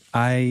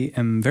I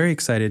am very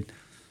excited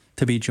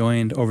to be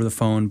joined over the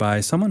phone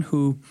by someone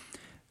who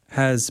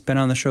has been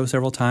on the show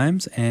several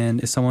times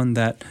and is someone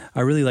that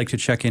I really like to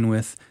check in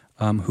with,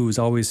 who's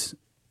always,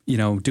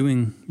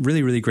 doing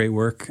really, really great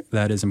work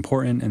that is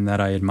important and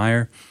that I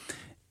admire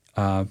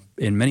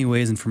in many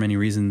ways and for many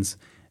reasons.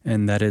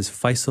 And that is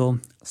Faisal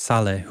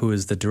Saleh, who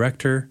is the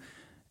director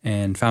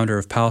and founder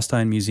of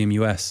Palestine Museum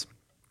US,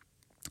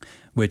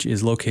 which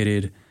is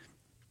located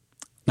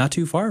not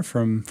too far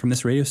from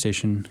this radio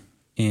station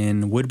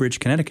in Woodbridge,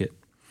 Connecticut.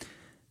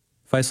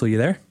 Faisal, you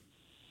there?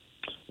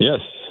 Yes.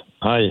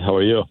 Hi, how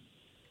are you?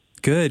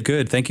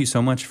 Good. Thank you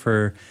so much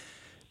for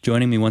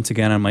joining me once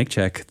again on Mic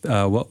Check.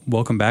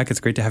 Welcome back. It's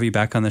great to have you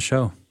back on the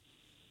show.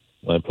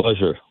 My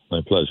pleasure.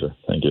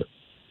 Thank you.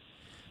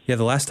 Yeah,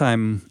 the last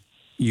time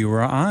you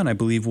were on, I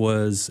believe,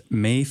 was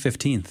May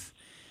 15th.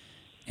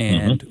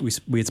 And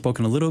we had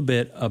spoken a little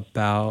bit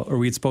about, or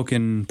we had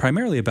spoken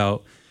primarily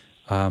about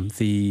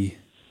the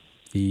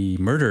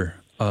murder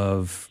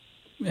of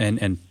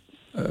and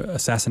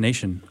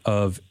assassination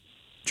of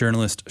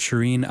journalist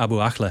Shireen Abu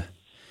Akleh,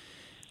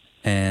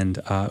 and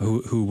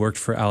who worked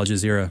for Al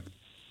Jazeera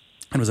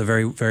and was a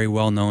very, very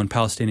well-known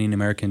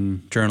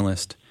Palestinian-American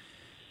journalist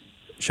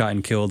shot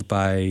and killed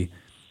by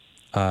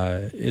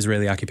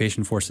Israeli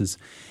occupation forces.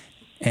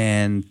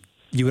 And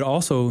you had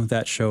also,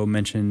 that show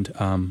mentioned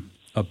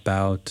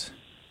about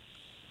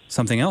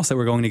something else that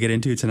we're going to get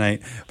into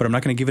tonight, but I'm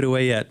not going to give it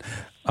away yet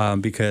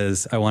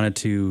because I wanted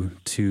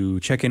to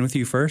check in with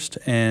you first,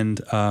 and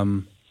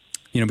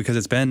because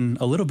it's been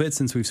a little bit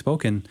since we've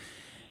spoken,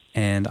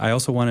 and I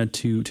also wanted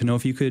to know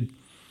if you could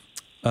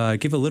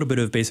give a little bit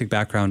of basic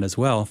background as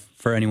well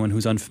for anyone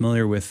who's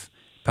unfamiliar with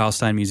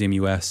Palestine Museum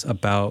US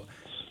about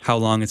how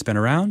long it's been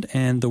around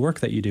and the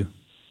work that you do.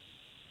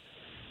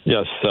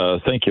 Yes,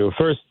 thank you.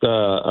 First,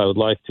 I would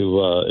like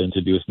to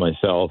introduce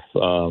myself.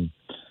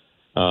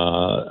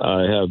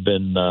 I have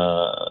been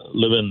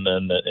living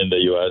in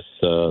the U.S.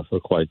 For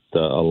quite a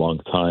long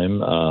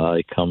time.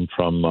 I come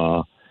from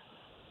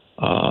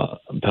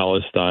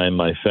Palestine.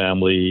 My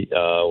family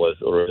was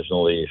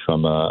originally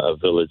from a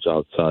village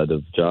outside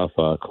of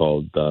Jaffa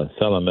called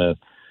Salameh.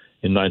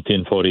 In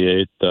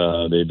 1948,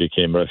 they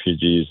became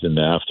refugees in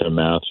the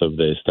aftermath of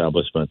the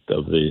establishment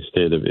of the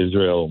State of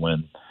Israel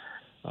when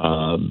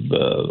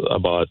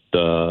about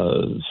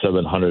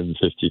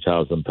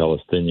 750,000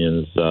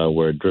 Palestinians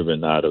were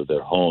driven out of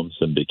their homes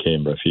and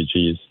became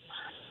refugees.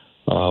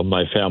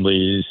 My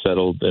family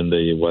settled in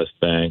the West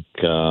Bank,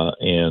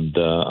 and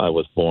I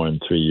was born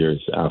 3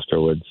 years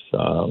afterwards.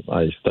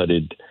 I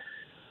studied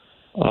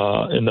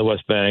in the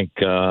West Bank,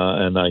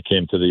 and I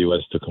came to the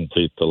U.S. to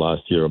complete the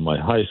last year of my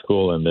high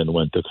school and then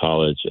went to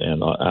college.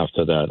 And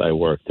after that, I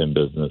worked in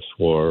business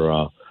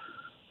for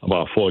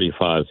about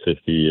 45,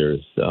 50 years.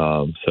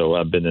 So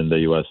I've been in the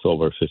U.S.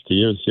 over 50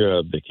 years here.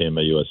 I became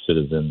a U.S.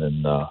 citizen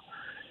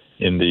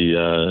in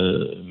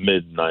the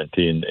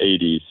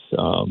mid-1980s.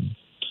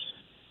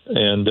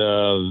 And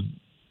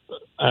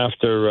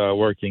after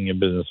working in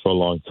business for a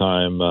long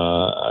time,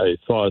 I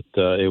thought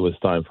it was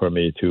time for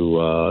me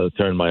to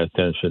turn my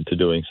attention to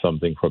doing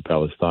something for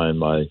Palestine,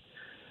 the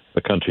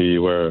country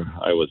where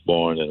I was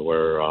born and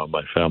where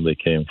my family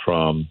came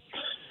from.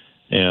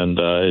 And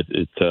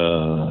it's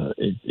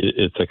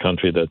a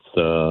country that's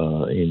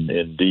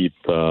in deep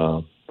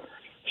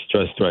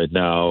stress right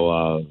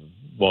now.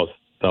 Most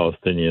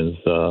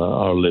Palestinians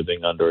are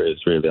living under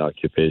Israeli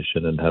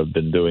occupation and have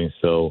been doing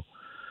so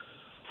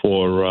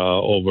for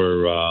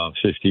over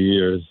 50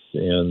 years.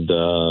 And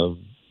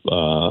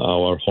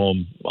our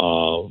homes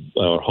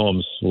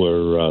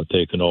were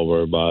taken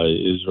over by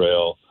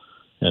Israel,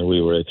 and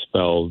we were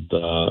expelled.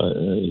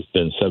 It's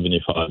been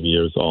 75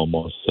 years,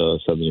 almost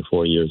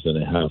 74 years and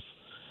a half.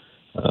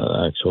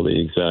 Actually,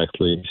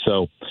 exactly.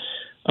 So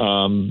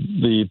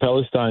the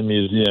Palestine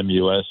Museum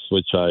US,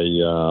 which I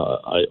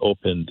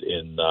opened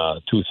in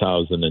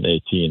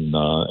 2018,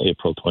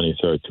 April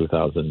 23rd,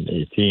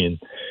 2018,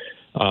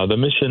 the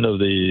mission of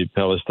the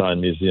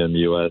Palestine Museum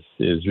US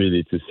is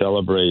really to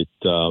celebrate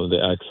the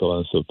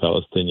excellence of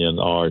Palestinian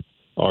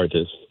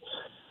artists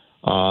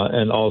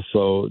and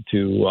also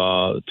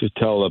to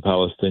tell a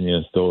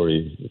Palestinian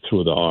story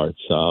through the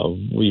arts.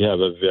 We have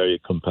a very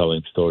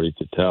compelling story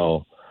to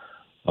tell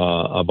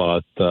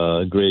about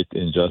great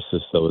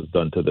injustice that was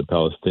done to the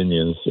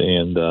Palestinians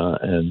and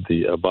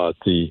about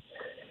the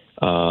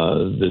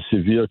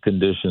severe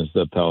conditions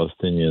that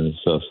Palestinians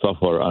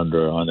suffer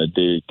under on a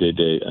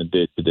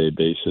day-to-day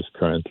basis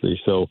currently.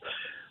 So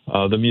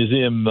the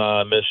museum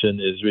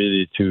mission is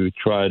really to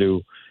try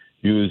to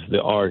use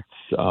the arts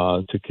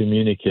to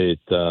communicate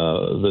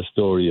the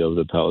story of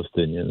the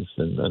Palestinians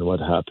and what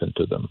happened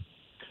to them.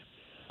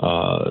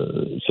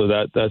 So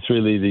that's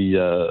really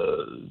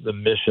the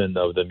mission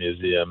of the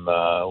museum.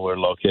 We're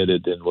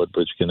located in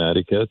Woodbridge,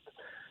 Connecticut,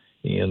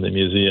 and the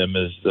museum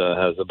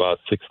has about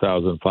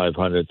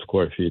 6,500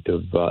 square feet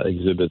of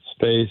exhibit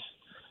space.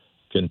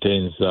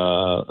 Contains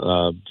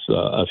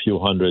a few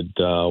hundred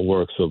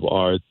works of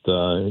art,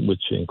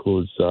 which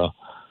includes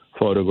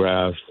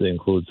photographs,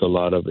 includes a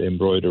lot of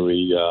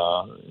embroidery,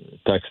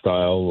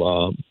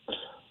 textile,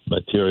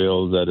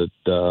 materials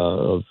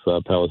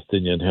of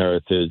Palestinian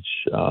heritage.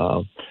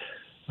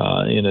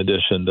 In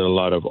addition, there are a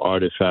lot of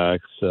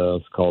artifacts,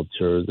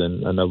 sculptures,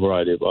 and a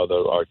variety of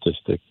other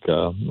artistic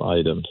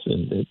items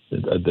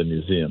at the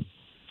museum.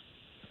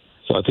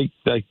 So I think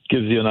that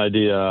gives you an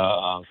idea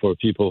for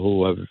people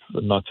who are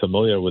not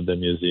familiar with the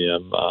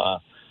museum,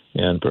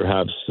 and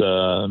perhaps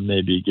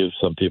maybe give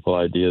some people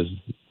ideas.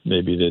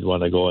 Maybe they'd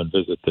want to go and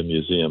visit the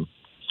museum.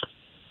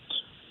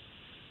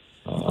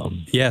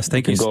 Yes,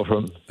 thank you.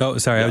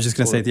 I was just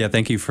going to say,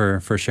 thank you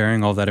for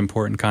sharing all that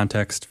important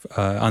context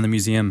on the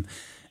museum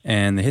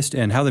and the history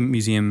and how the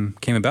museum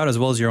came about, as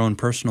well as your own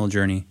personal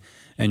journey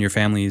and your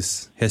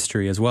family's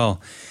history as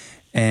well.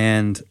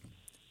 And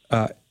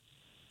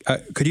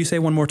could you say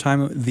one more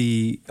time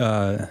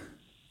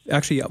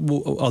actually,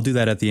 I'll do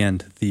that at the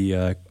end.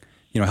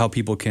 How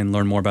people can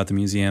learn more about the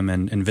museum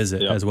and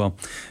visit as well,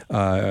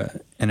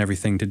 and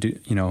everything to do,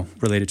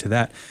 related to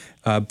that.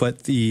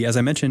 But as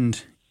I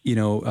mentioned,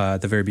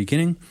 at the very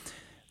beginning,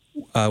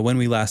 when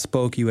we last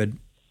spoke, you had,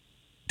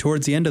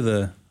 towards the end of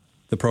the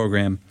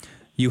program,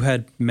 you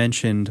had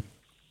mentioned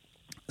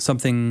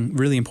something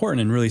really important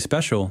and really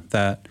special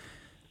that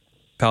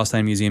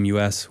Palestine Museum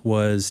US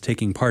was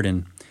taking part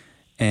in,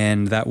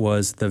 and that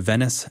was the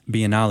Venice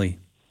Biennale,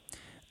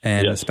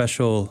 and a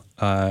special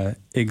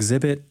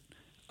exhibit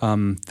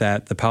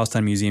that the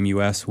Palestine Museum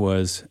US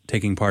was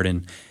taking part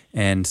in.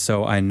 And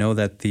so I know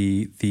that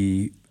the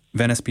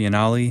Venice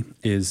Biennale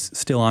is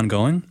still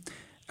ongoing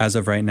as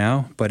of right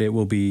now, but it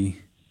will be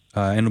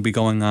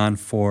going on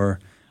for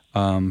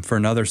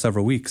another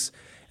several weeks.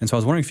 And so I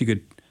was wondering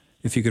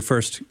if you could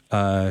first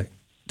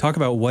talk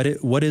about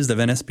what is the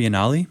Venice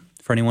Biennale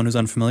for anyone who's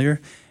unfamiliar,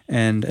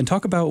 and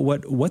talk about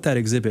what that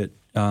exhibit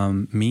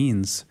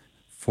means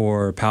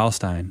for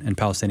Palestine and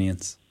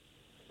Palestinians.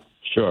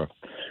 Sure.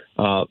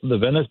 The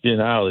Venice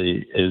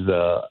Biennale is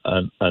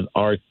an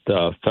art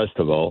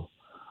festival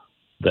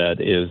that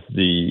is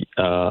the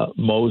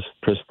most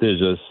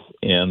prestigious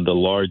and the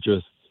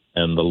largest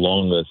and the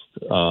longest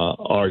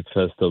art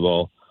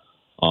festival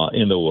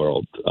in the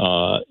world.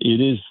 It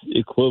is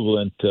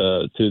equivalent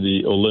to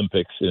the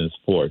Olympics in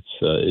sports.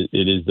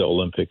 It is the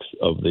Olympics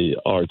of the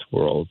art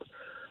world.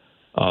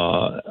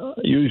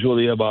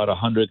 Usually about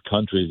 100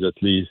 countries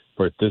at least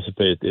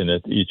participate in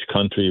it, each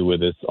country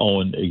with its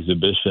own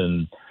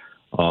exhibition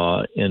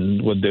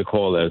in what they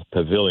call as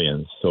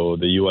pavilions. So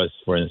the U.S.,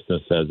 for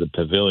instance, has a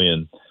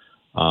pavilion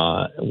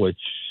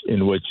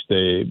in which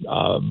they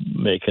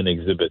make an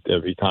exhibit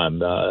every time.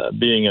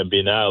 Being a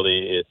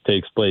Biennale, it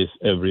takes place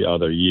every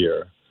other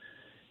year.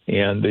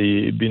 And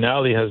the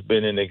Biennale has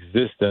been in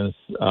existence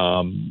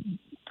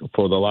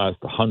for the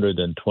last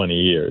 120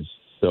 years.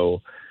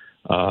 So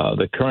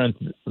the current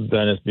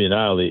Venice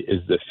Biennale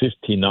is the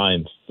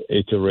 59th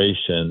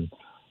iteration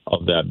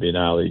of that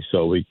Biennale.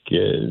 So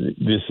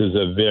this is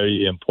a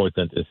very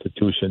important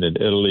institution in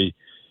Italy.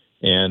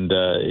 And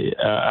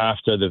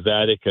after the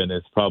Vatican,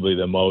 it's probably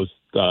the most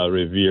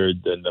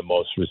revered and the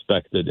most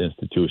respected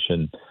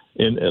institution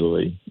in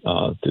Italy.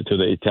 To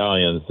the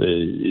Italians,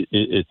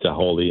 it's a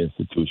holy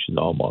institution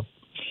almost.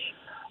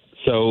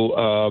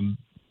 So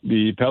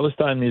the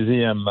Palestine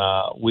Museum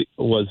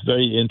was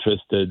very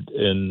interested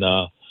in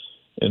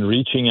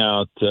reaching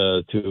out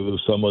to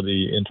some of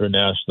the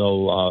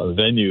international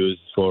venues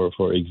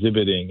for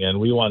exhibiting, and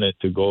we wanted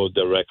to go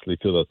directly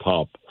to the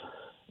top.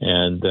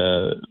 And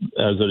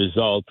as a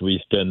result, we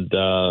spent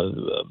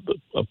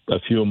a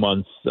few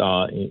months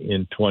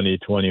in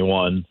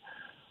 2021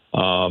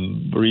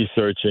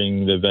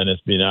 researching the Venice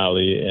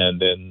Biennale,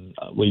 and then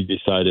we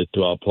decided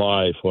to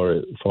apply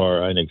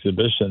for an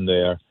exhibition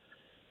there.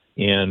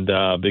 And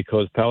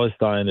because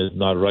Palestine is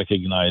not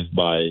recognized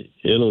by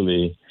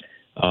Italy,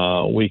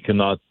 we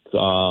cannot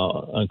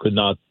and could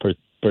not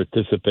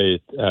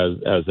participate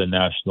as a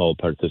national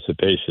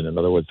participation. In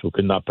other words, we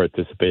could not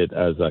participate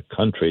as a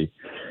country.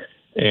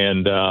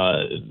 And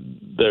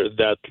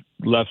that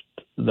left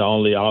the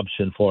only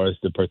option for us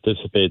to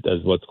participate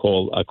as what's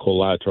called a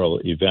collateral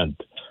event.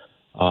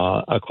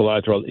 A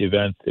collateral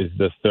event is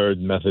the third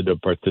method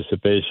of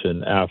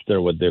participation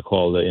after what they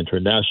call the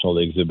international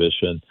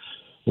exhibition,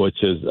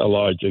 which is a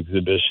large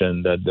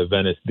exhibition that the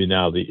Venice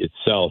Biennale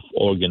itself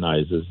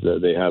organizes.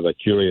 They have a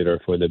curator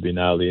for the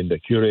Biennale, and the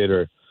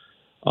curator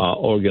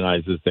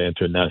organizes the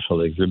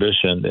international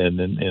exhibition.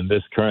 And in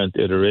this current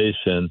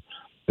iteration,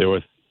 there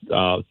were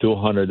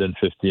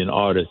 215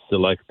 artists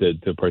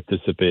selected to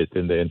participate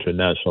in the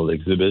international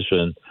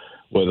exhibition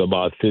with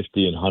about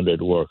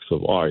 1,500 works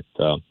of art.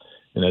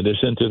 In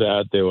addition to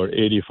that, there were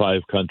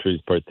 85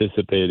 countries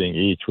participating,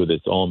 each with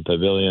its own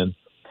pavilion,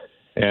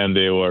 and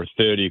there were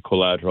 30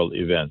 collateral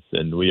events.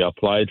 And we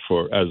applied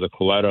as a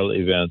collateral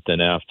event,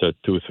 and after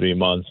 2-3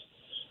 months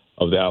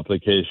of the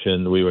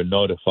application, we were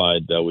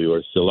notified that we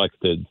were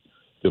selected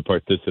to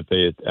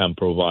participate and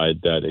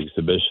provide that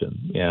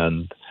exhibition.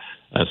 And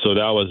so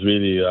that was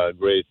really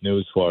great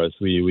news for us.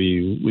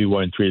 We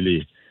weren't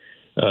really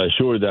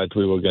sure that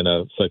we were going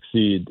to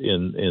succeed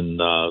in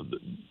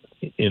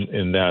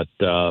that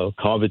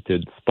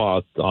coveted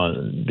spot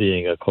on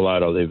being a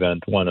collateral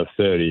event, one of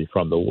 30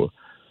 from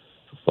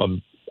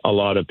a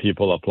lot of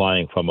people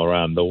applying from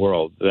around the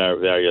world. There are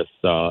various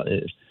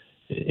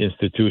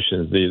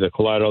institutions. The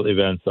collateral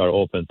events are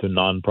open to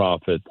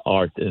nonprofit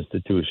art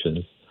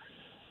institutions.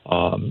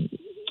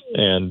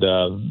 And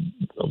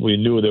we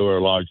knew there were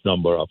a large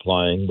number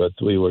applying, but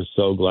we were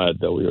so glad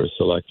that we were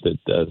selected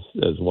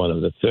as one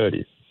of the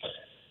 30.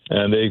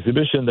 And the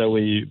exhibition that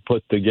we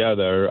put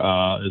together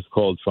is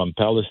called From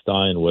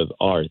Palestine with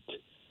Art.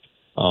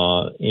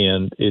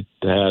 And it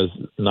has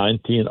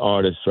 19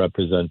 artists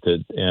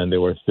represented, and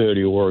there were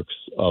 30 works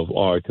of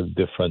art of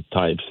different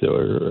types.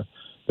 There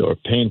were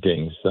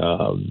paintings,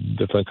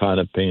 different kind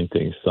of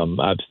paintings, some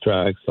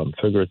abstract, some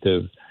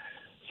figurative,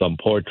 some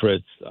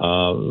portraits.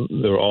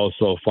 There were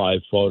also 5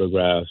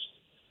 photographs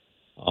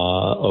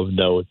of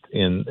note,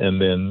 and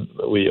then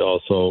we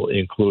also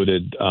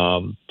included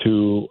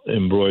 2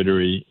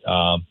 embroidery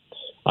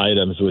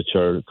items, which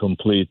are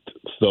complete,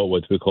 so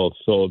what we call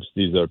thobes.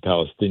 These are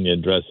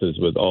Palestinian dresses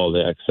with all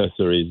the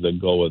accessories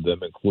that go with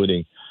them,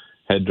 including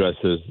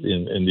headdresses.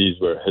 And these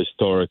were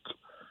historic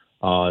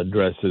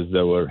dresses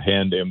that were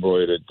hand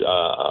embroidered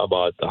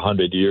about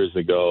 100 years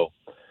ago.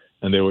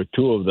 And there were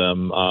 2 of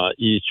them,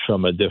 each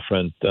from a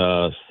different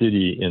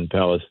city in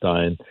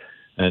Palestine.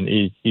 And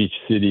each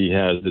city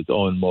has its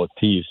own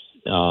motifs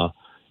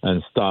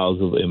and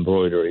styles of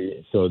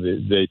embroidery. So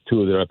they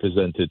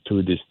represented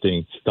 2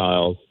 distinct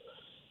styles.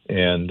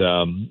 And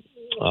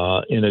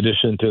in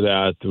addition to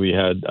that, we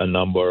had a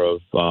number of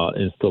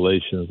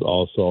installations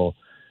also,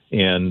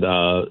 and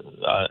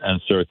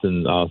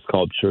certain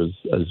sculptures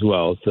as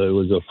well. So it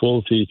was a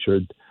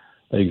full-featured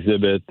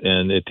exhibit,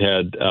 and it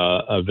had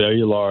a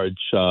very large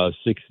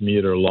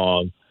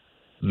 6-meter-long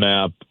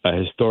map, a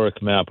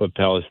historic map of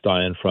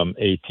Palestine from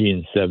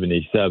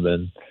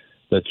 1877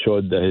 that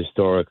showed the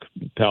historic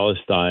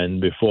Palestine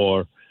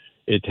before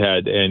it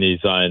had any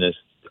Zionist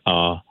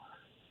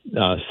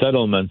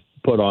settlement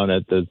put on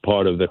it as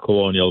part of the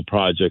colonial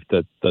project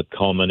that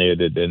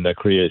culminated in the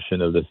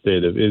creation of the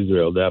State of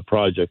Israel. That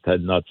project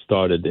had not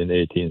started in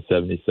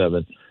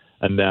 1877,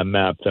 and that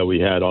map that we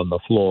had on the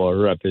floor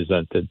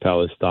represented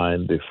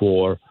Palestine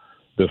before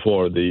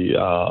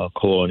the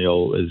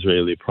colonial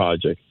Israeli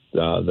project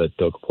that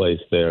took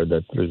place there,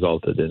 that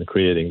resulted in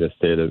creating the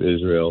State of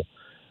Israel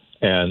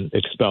and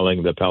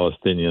expelling the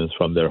Palestinians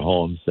from their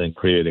homes and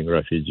creating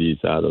refugees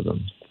out of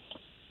them.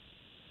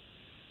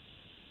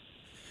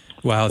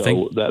 Wow!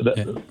 So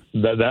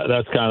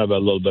that's kind of a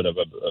little bit of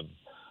a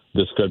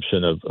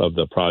description of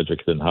the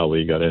project and how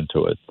we got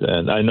into it.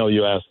 And I know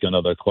you asked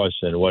another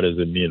question: what does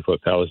it mean for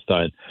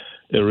Palestine?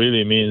 It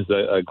really means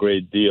a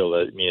great deal.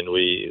 I mean,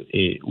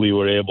 we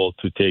were able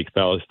to take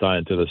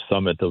Palestine to the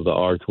summit of the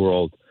art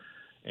world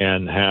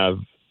and have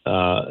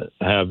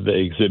the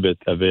exhibit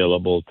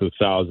available to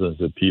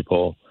thousands of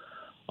people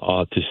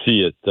to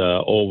see it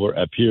over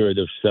a period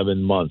of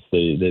 7 months.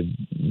 The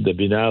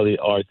Binali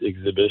Art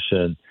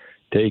Exhibition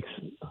takes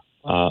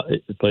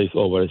place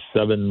over a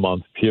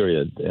 7-month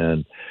period,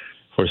 and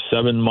for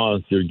 7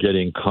 months you're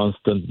getting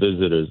constant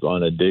visitors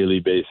on a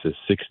daily basis,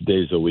 6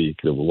 days a week.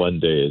 1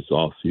 day is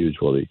off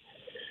usually,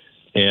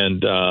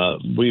 and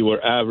we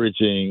were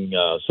averaging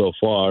so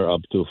far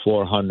up to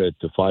 400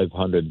 to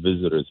 500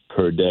 visitors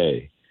per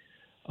day.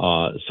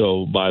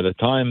 So by the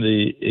time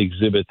the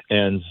exhibit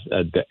ends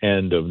at the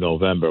end of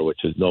November,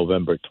 which is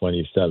November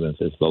 27th,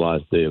 is the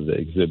last day of the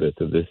exhibit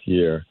of this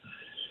year,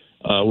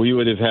 we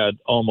would have had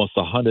almost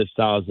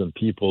 100,000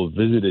 people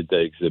visited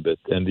the exhibit.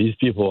 And these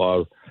people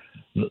are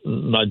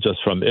not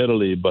just from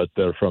Italy, but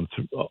they're from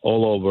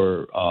all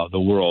over the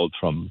world,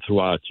 from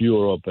throughout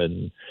Europe.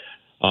 And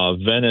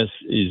Venice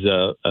is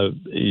a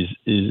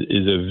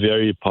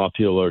very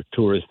popular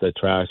tourist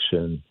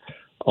attraction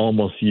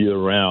almost year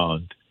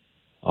round.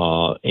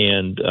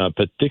 And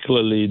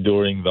particularly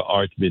during the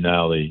Art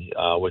Binali,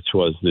 which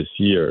was this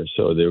year.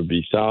 So there would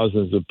be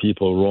thousands of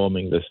people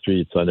roaming the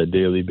streets on a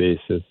daily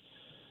basis,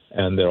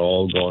 and they're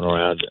all going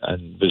around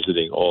and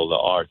visiting all the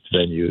art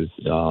venues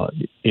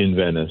in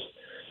Venice.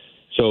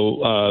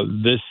 So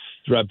this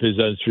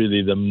represents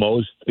really the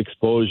most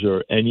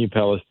exposure any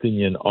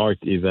Palestinian art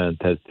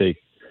event has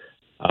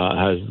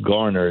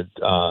garnered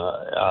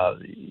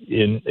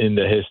in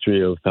the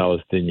history of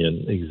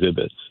Palestinian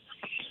exhibits.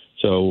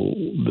 So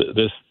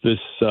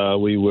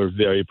we were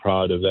very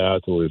proud of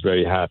that. We were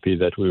very happy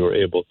that we were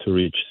able to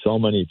reach so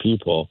many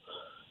people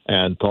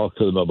and talk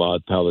to them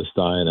about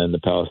Palestine and the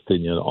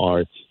Palestinian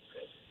arts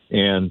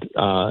and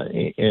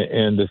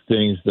the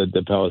things that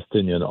the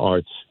Palestinian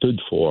arts stood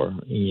for,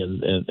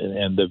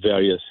 and the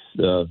various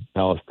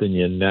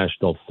Palestinian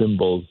national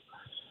symbols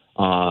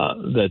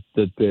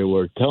that they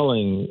were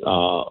telling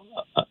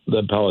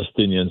the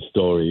Palestinian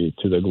story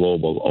to the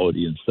global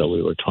audience that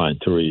we were trying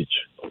to reach.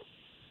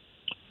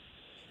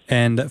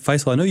 And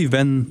Faisal, I know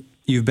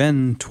you've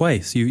been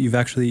twice. You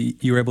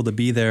were able to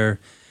be there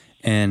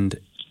and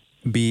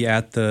be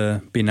at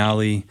the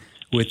Binali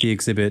with the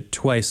exhibit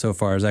twice so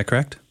far. Is that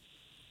correct?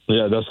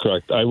 Yeah, that's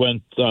correct. I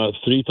went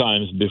 3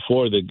 times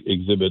before the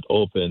exhibit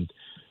opened,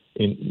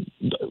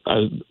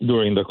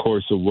 during the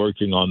course of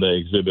working on the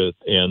exhibit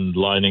and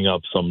lining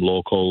up some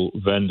local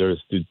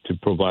vendors to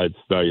provide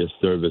various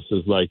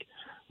services. Like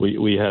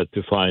we had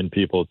to find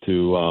people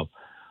to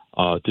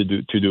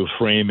do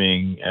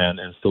framing and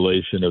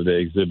installation of the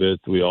exhibit.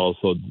 We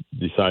also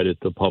decided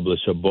to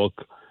publish a book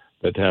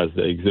that has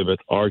the exhibit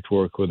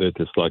artwork with it.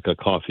 It's like a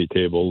coffee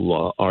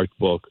table art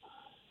book.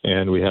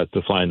 And we had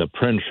to find a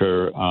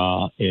printer,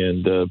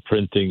 and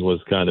printing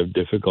was kind of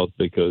difficult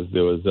because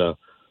there was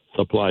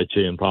supply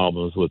chain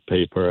problems with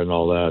paper and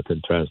all that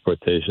and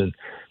transportation.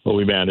 But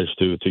we managed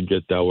to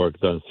get that work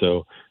done.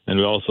 And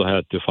we also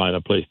had to find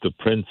a place to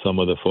print some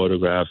of the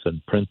photographs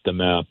and print the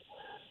map.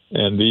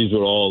 And these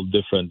were all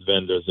different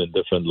vendors in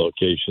different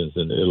locations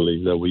in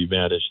Italy that we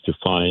managed to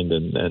find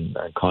and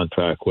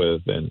contract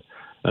with and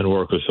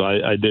work with. So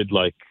I did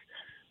like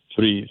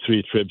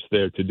three trips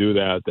there to do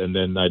that, and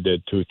then I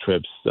did 2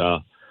 trips.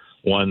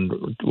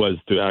 One was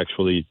to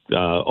actually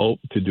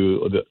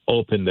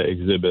open the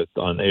exhibit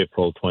on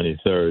April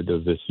 23rd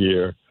of this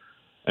year,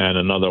 and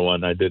another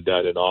one I did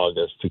that in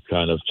August to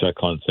kind of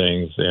check on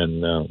things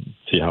and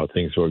see how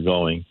things were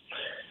going.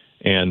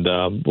 And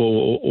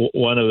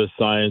one of the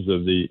signs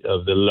of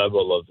the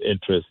level of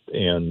interest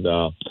and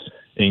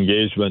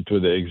engagement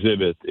with the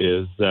exhibit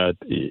is that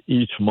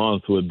each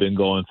month we've been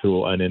going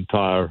through an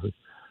entire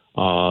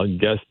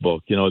guest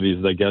book. These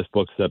are the guest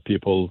books that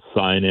people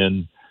sign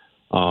in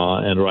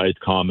and write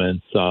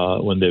comments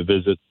when they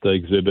visit the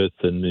exhibits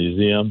and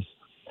museums.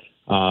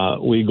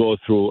 We go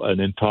through an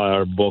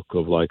entire book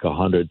of like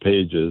 100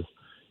 pages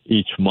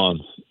each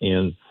month.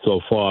 And so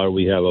far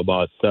we have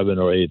about 7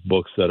 or 8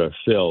 books that are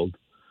filled,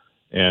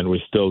 and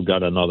we still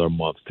got another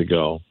month to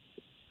go.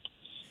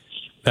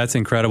 That's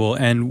incredible.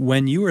 And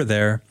when you were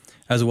there,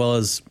 as well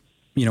as,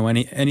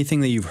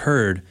 anything that you've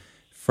heard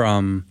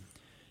from,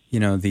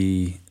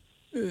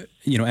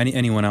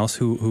 anyone else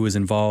who is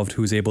involved,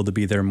 who's able to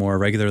be there more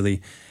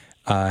regularly,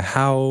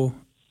 can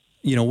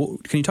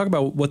you talk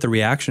about what the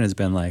reaction has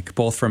been like,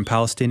 both from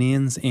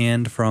Palestinians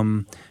and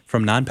from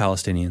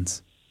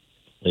non-Palestinians?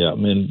 Yeah,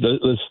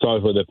 let's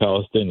start with the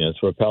Palestinians.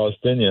 For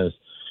Palestinians,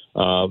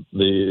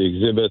 the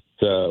exhibit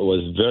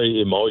was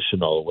very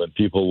emotional. When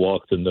people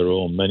walked in the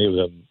room, many of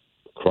them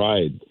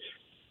cried.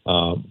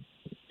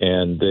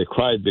 And they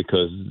cried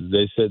because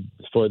they said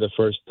for the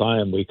first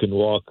time we can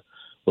walk.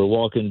 We're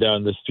walking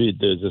down the street.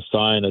 There's a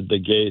sign at the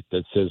gate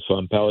that says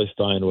 "From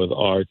Palestine with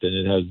Art," and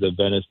it has the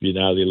Venice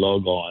Biennale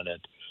logo on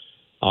it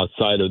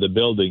outside of the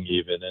building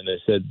even. And they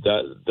said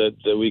that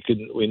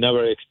we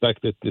never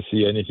expected to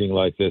see anything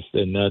like this,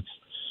 and that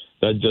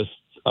just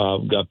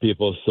got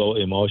people so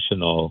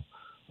emotional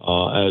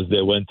as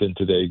they went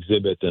into the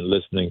exhibit and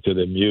listening to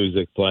the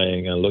music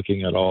playing and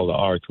looking at all the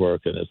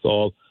artwork, and it's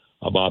all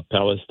about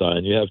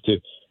Palestine. You have to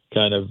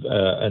kind of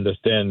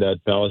understand that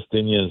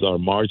Palestinians are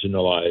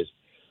marginalized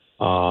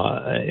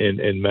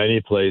in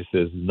many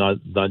places, not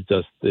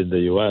just in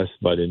the U.S.,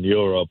 but in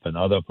Europe and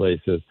other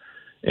places.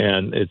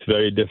 And it's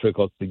very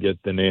difficult to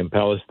get the name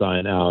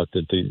Palestine out.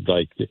 In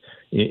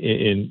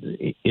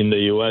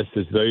the U.S.,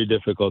 it's very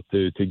difficult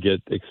to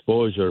get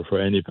exposure for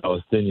any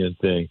Palestinian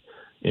thing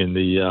in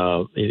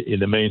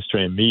the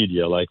mainstream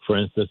media. Like, for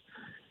instance,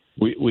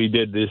 we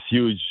did this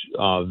huge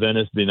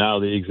Venice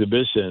Biennale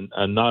exhibition,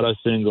 and not a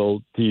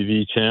single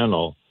TV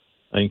channel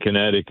in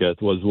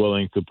Connecticut was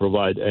willing to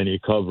provide any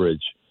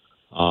coverage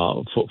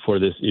for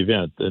this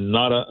event. And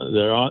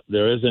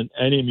there isn't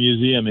any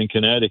museum in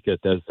Connecticut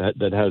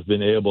that has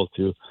been able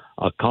to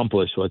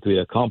accomplish what we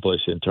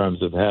accomplished in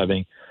terms of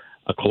having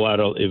a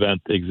collateral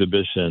event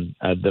exhibition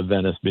at the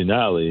Venice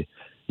Biennale,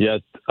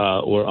 yet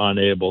we're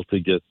unable to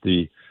get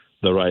the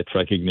right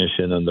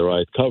recognition and the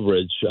right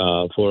coverage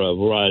for a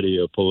variety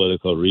of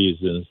political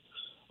reasons.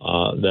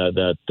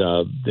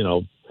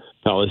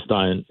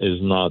 Palestine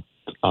is not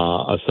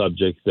a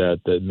subject that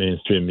the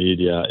mainstream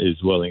media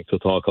is willing to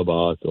talk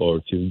about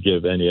or to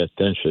give any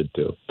attention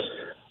to.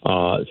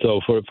 So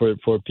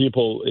for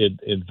people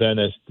in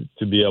Venice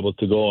to be able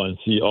to go and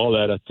see all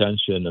that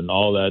attention and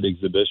all that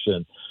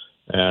exhibition,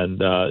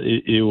 and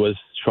it was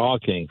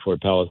shocking for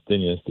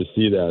Palestinians to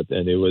see that,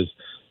 and it was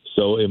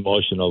so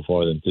emotional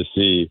for them to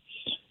see.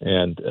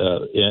 And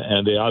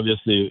they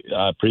obviously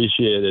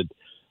appreciated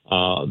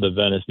the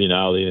Venice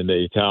Biennale and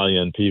the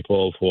Italian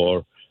people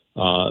for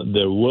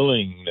their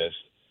willingness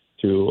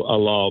to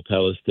allow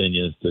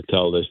Palestinians to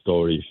tell their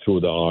story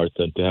through the art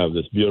and to have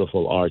this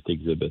beautiful art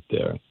exhibit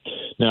there.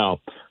 Now,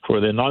 for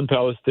the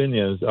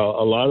non-Palestinians,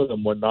 a lot of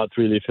them were not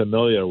really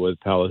familiar with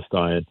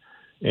Palestine,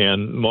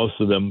 and most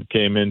of them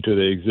came into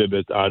the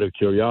exhibit out of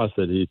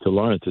curiosity to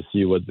learn, to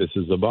see what this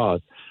is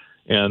about.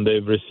 And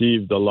they've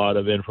received a lot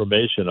of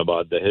information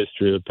about the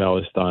history of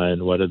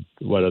Palestine, what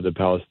are the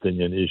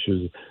Palestinian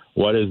issues,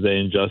 what is the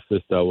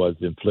injustice that was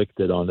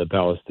inflicted on the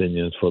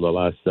Palestinians for the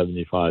last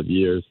 75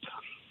 years,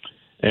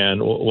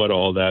 and what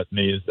all that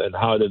means, and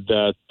how did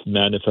that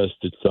manifest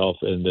itself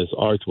in this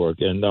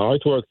artwork. And the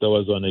artwork that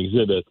was on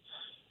exhibit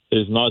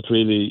is not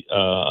really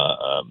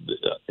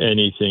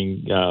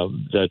anything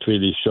that's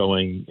really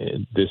showing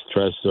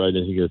distress or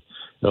anything.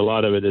 A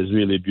lot of it is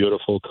really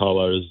beautiful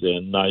colors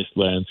and nice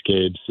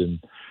landscapes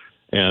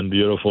and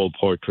beautiful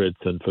portraits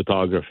and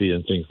photography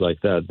and things like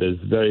that.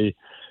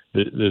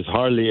 There's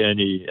hardly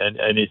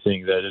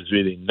anything that is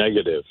really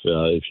negative,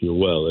 if you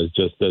will. It's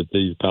just that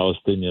these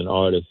Palestinian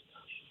artists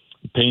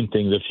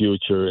painting the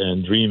future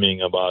and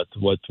dreaming about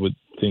what would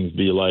things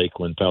be like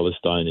when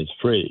Palestine is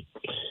free.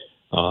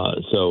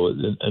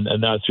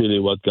 And that's really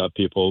what got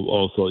people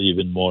also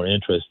even more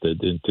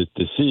interested in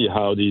to see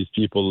how these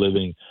people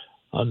living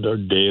under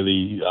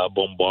daily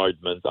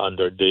bombardment,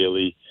 under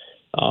daily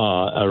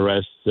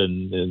arrests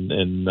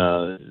and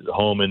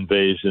home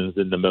invasions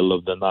in the middle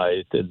of the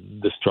night,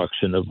 and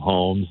destruction of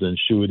homes and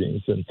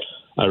shootings and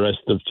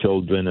arrest of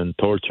children and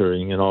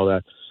torturing and all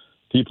that.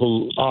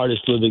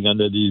 Artists living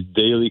under these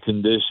daily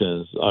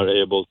conditions are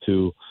able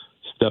to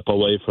step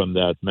away from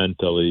that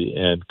mentally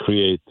and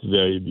create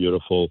very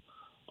beautiful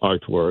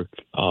artwork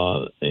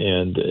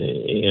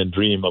and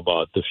dream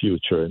about the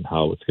future and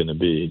how it's going to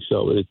be.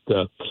 So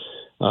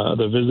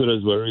the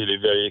visitors were really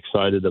very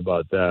excited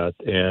about that.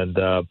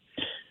 And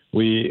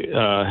we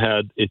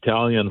had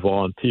Italian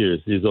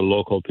volunteers. These are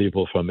local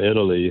people from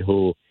Italy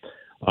who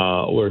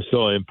were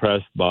so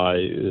impressed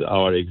by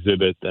our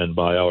exhibit and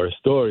by our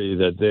story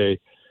that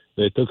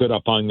they took it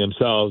upon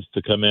themselves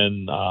to come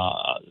in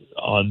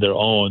on their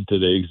own to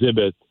the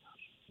exhibit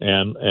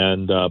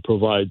and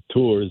provide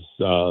tours,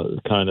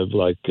 kind of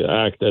like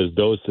act as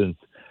docents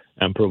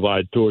and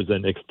provide tours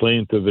and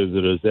explain to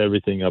visitors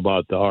everything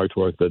about the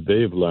artwork that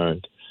they've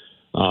learned.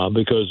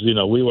 Because,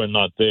 we were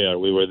not there.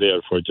 We were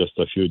there for just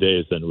a few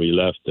days and we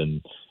left,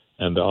 and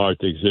the art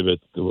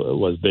exhibit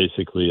was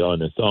basically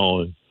on its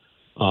own.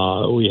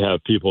 We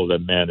have people that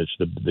manage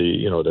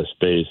the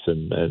space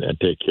and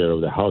take care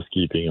of the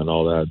housekeeping and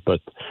all that.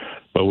 But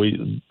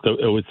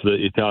it was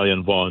the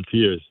Italian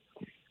volunteers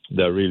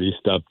that really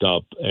stepped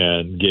up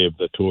and gave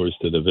the tours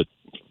to the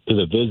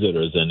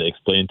visitors and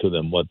explained to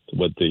them what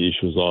the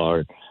issues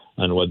are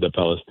and what the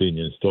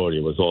Palestinian story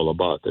was all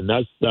about. And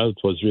that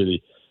was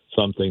really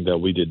something that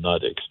we did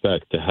not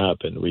expect to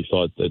happen. We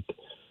thought that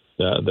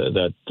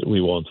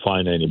we won't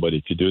find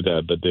anybody to do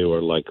that, but they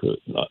were like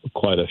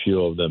quite a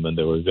few of them, and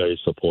they were very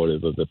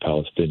supportive of the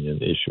Palestinian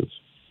issues.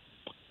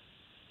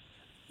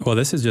 Well,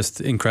 this is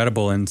just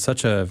incredible, and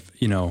such a,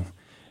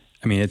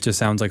 it just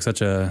sounds like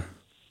such a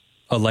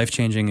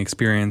life-changing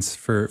experience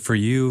for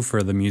you,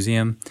 for the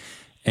museum,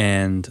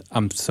 and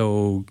I'm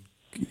so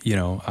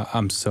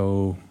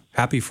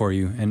happy for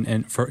you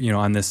and for,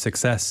 on this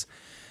success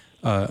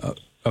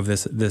of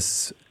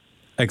this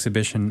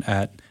exhibition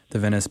at the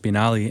Venice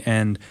Biennale.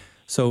 And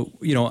so,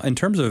 in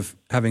terms of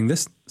having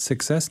this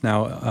success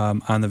now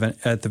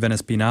at the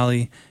Venice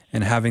Biennale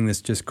and having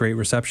this just great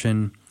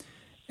reception,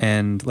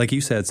 and like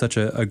you said, such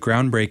a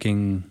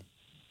groundbreaking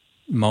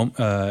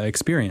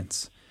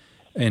experience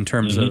in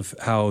terms of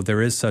how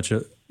there is such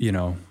a,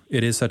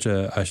 it is such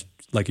a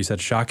like you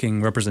said,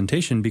 shocking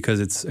representation, because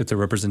it's a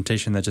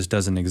representation that just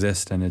doesn't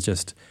exist, and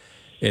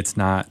it's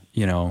not,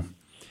 you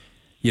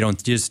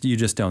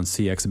just don't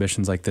see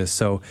exhibitions like this.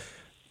 So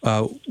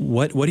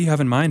what do you have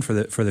in mind for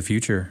the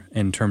future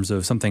in terms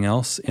of something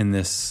else in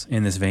this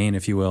vein,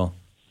 if you will?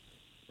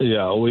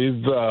 Yeah,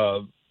 we've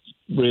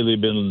really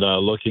been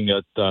looking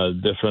at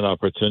different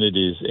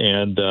opportunities,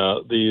 and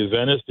the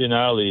Venice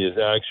Biennale is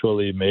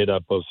actually made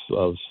up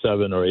of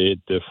 7 or 8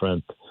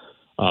 different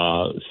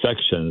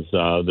sections.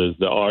 There's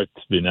the Art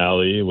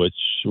Biennale, which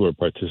we're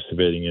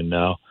participating in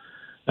now.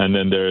 And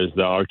then there's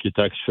the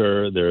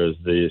architecture, there's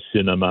the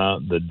cinema,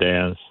 the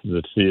dance,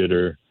 the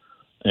theater,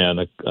 and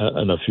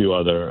a few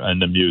other,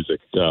 and the music.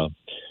 So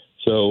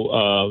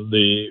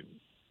the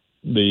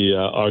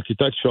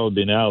architectural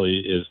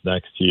Biennale is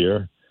next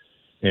year,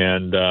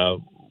 and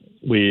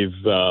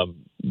we've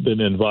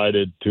been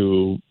invited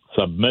to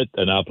submit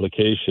an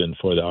application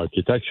for the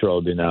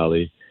architectural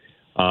Biennale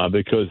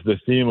because the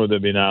theme of the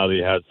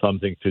Biennale had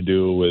something to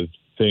do with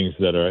things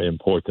that are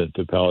important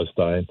to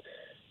Palestine.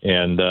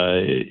 And,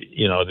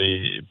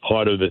 the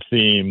part of the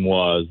theme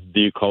was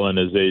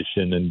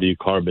decolonization and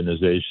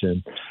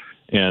decarbonization.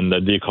 And the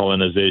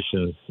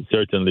decolonization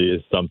certainly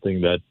is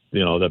something that,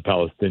 the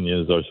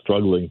Palestinians are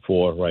struggling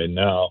for right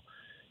now,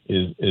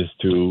 is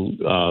to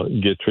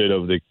get rid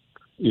of the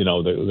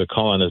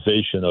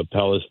colonization of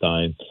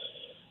Palestine.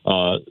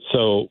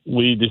 So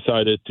we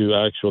decided to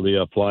actually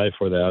apply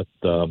for that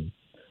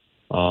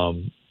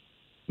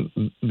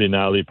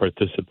Biennale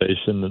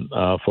participation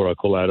for a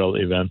collateral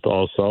event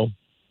also.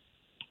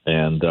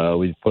 And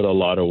we put a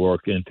lot of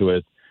work into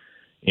it.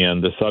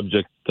 And the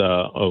subject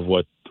of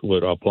what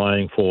we're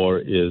applying for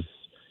is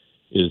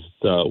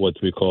what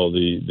we call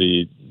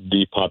the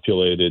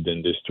depopulated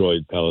and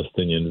destroyed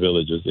Palestinian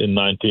villages. In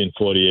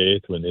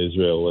 1948, when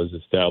Israel was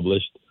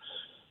established,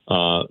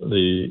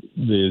 the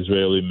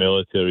Israeli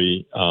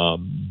military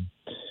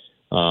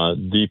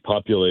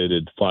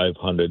depopulated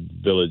 500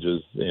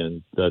 villages,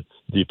 and that's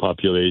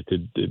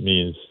depopulated. It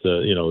means,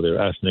 they're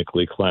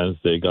ethnically cleansed.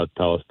 They got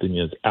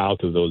Palestinians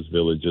out of those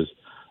villages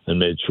and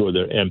made sure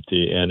they're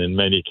empty. And in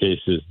many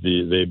cases,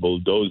 they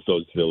bulldozed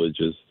those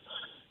villages.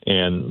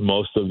 And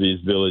most of these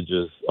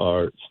villages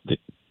are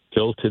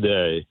still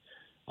today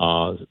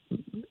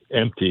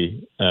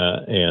empty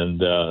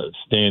and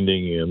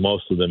standing,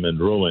 most of them in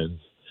ruins.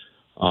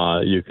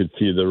 You could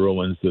see the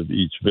ruins of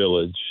each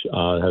village.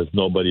 Has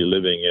nobody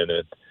living in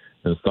it.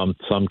 In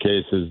some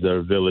cases, there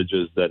are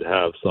villages that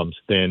have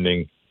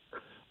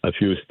a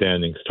few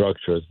standing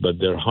structures, but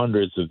there are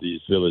hundreds of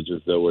these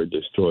villages that were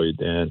destroyed,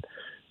 and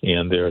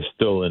they're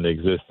still in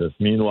existence.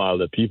 Meanwhile,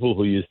 the people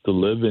who used to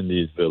live in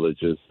these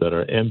villages that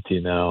are empty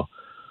now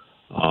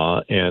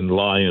and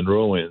lie in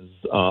ruins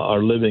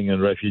are living in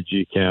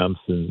refugee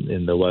camps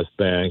in the West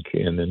Bank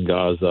and in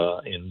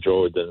Gaza, in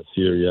Jordan,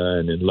 Syria,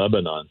 and in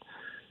Lebanon.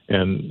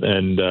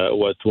 And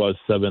what was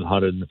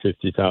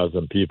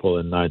 750,000 people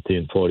in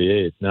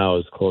 1948 now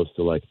is close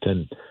to like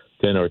 10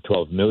 or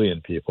 12 million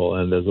people.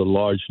 And there's a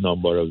large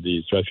number of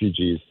these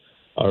refugees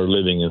are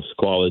living in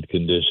squalid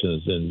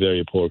conditions, in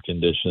very poor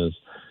conditions.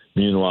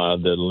 Meanwhile,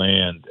 their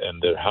land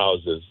and their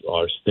houses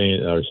are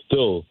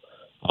still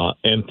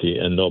empty,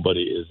 and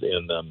nobody is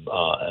in them,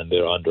 and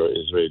they're under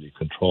Israeli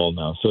control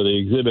now. So the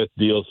exhibit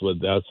deals with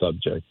that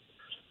subject.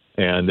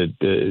 And it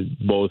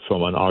both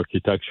from an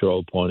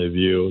architectural point of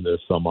view,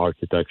 there's some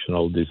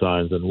architectural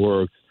designs and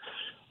works.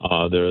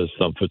 There is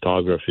some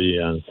photography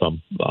and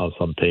some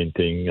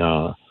painting,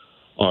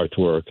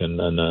 artwork, and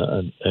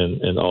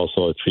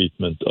also a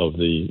treatment of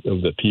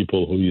the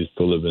people who used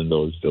to live in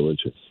those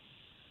villages.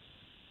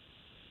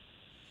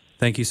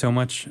 Thank you so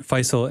much,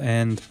 Faisal.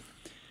 And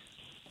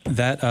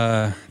that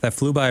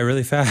flew by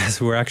really fast.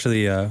 We're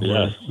actually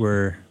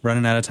we're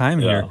running out of time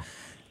here.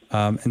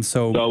 And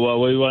so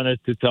we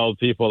wanted to tell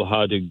people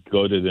how to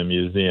go to the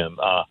museum.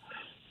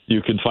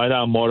 You can find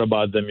out more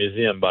about the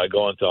museum by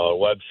going to our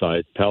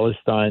website,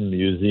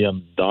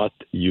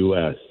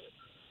 PalestineMuseum.us.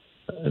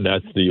 And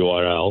that's the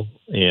URL.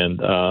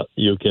 And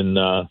you can,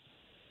 to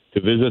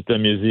visit the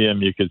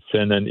museum, you could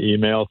send an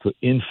email to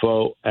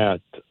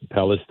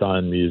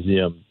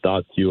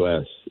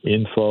info@PalestineMuseum.us,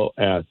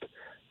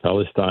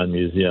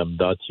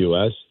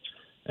 info@PalestineMuseum.us.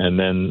 And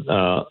then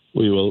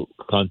we will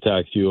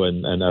contact you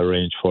and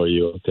arrange for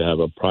you to have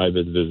a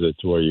private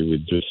visit where you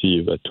would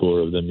receive a tour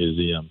of the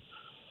museum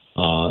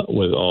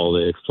with all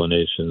the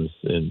explanations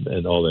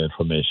and all the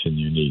information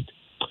you need.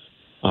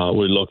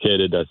 We're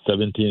located at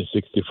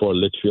 1764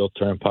 Litchfield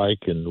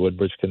Turnpike in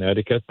Woodbridge,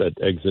 Connecticut, at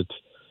exit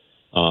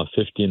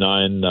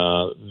 59,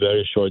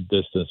 very short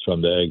distance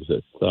from the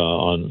exit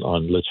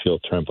on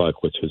Litchfield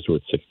Turnpike, which is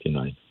Route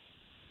 69.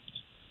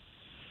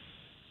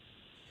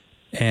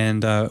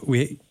 And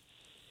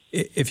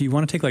if you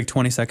want to take like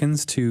 20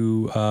 seconds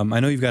to, I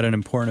know you've got an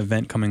important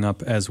event coming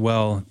up as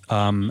well,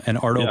 an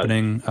art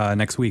opening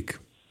next week.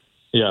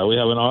 Yeah, we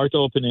have an art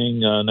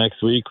opening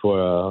next week for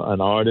an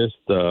artist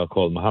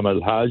called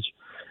Mohammed Al-Haj.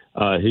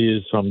 He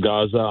is from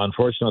Gaza.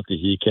 Unfortunately,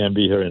 he can't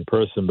be here in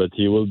person, but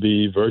he will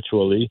be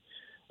virtually.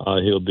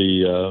 He'll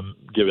be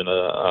giving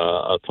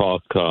a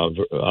talk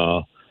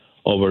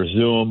over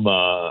Zoom,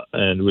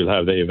 and we'll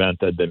have the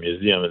event at the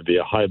museum. It'll be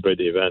a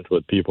hybrid event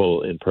with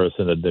people in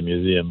person at the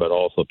museum, but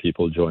also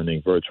people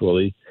joining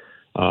virtually.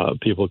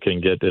 People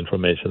can get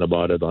information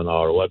about it on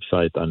our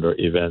website under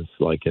events,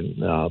 like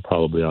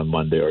probably on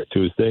Monday or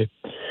Tuesday.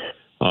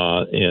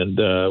 And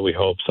we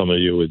hope some of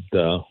you would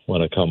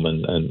want to come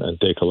and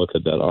take a look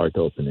at that art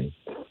opening.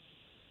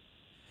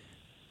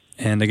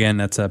 And again,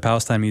 that's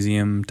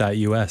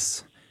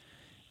PalestineMuseum.us.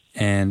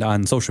 And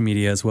on social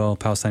media as well,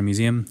 Palestine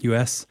Museum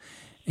US.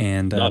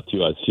 And .us,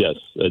 yes.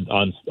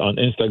 On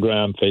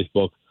Instagram,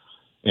 Facebook,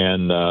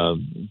 and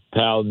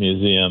Pal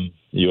Museum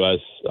US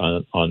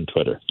on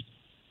Twitter.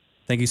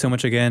 Thank you so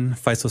much again,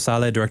 Faisal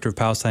Saleh, Director of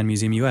Palestine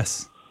Museum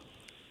US.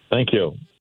 Thank you.